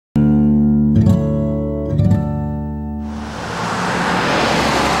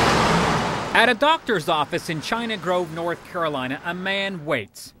At a doctor's office in China Grove, North Carolina, a man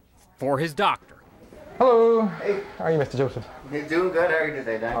waits for his doctor. Hello. Hey. How are you, Mr. Joseph? You're doing good. How are you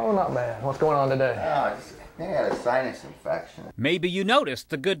today, Doc? Oh, not bad. What's going on today? I had a sinus infection. Maybe you noticed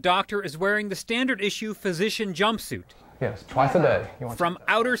the good doctor is wearing the standard issue physician jumpsuit. Yes, twice a day. From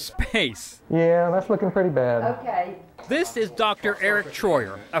outer space. Yeah, that's looking pretty bad. Okay. This is Dr. Eric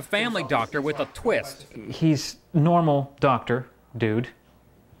Troyer, a family doctor with a twist. He's normal doctor, dude.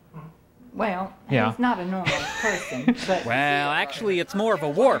 Well, Yeah. he's not a normal person, but... Well, actually, it's more of a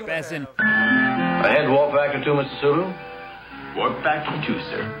warp, as in... Ahead, warp factor 2, Mr. Sulu. Warp factor 2,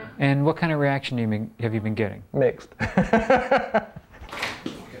 sir. And what kind of reaction have you been getting? Mixed.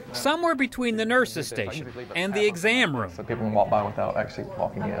 Somewhere between the nurse's station and the exam room So people can walk by without actually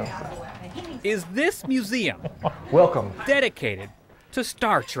walking in. is this museum Welcome. dedicated to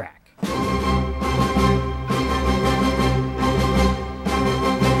Star Trek.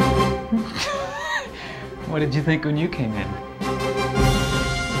 What did you think when you came in?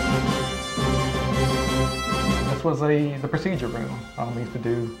 This was the procedure room. We used to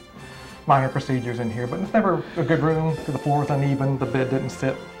do minor procedures in here, but it's never a good room. The floor was uneven, the bed didn't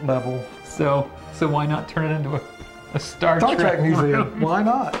sit level. So why not turn it into a Star Trek museum. room? Why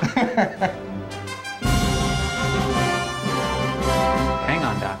not? Hang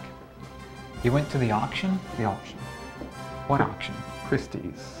on, Doc. You went to the auction? The auction. What auction?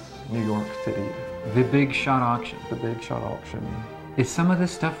 Christie's, New York City. The big shot auction. The big shot auction. Is some of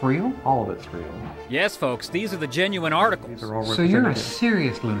this stuff real? All of it's real. Yes, folks, these are the genuine articles. These are all So you're a representative.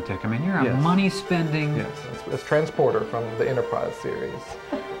 serious lunatic. I mean, you're a Yes. money-spending... Yes, it's Transporter from the Enterprise series.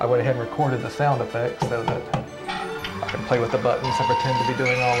 I went ahead and recorded the sound effects so that I can play with the buttons and pretend to be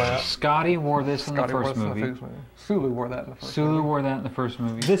doing all that. Scotty wore this in the Scotty wore first this in the movie. first movie. Sulu wore that in the first Sulu movie. wore that in the first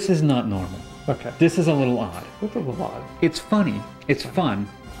movie. This is not normal. Okay. This is a little odd. It's a little odd. It's funny, it's fun,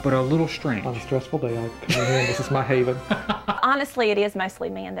 but a little strange. On a stressful day, I come in here and this is my haven. Honestly, it is mostly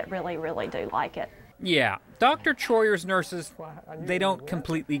men that really, really do like it. Yeah, Dr. Troyer's nurses, they don't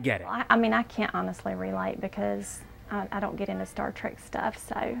completely get it. I mean, I can't honestly relate because I don't get into Star Trek stuff,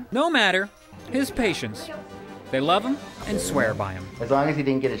 so. No matter, his patients, they love him and swear by him. As long as he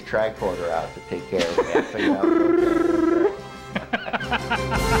didn't get his tricorder out to take care of me, I figured out.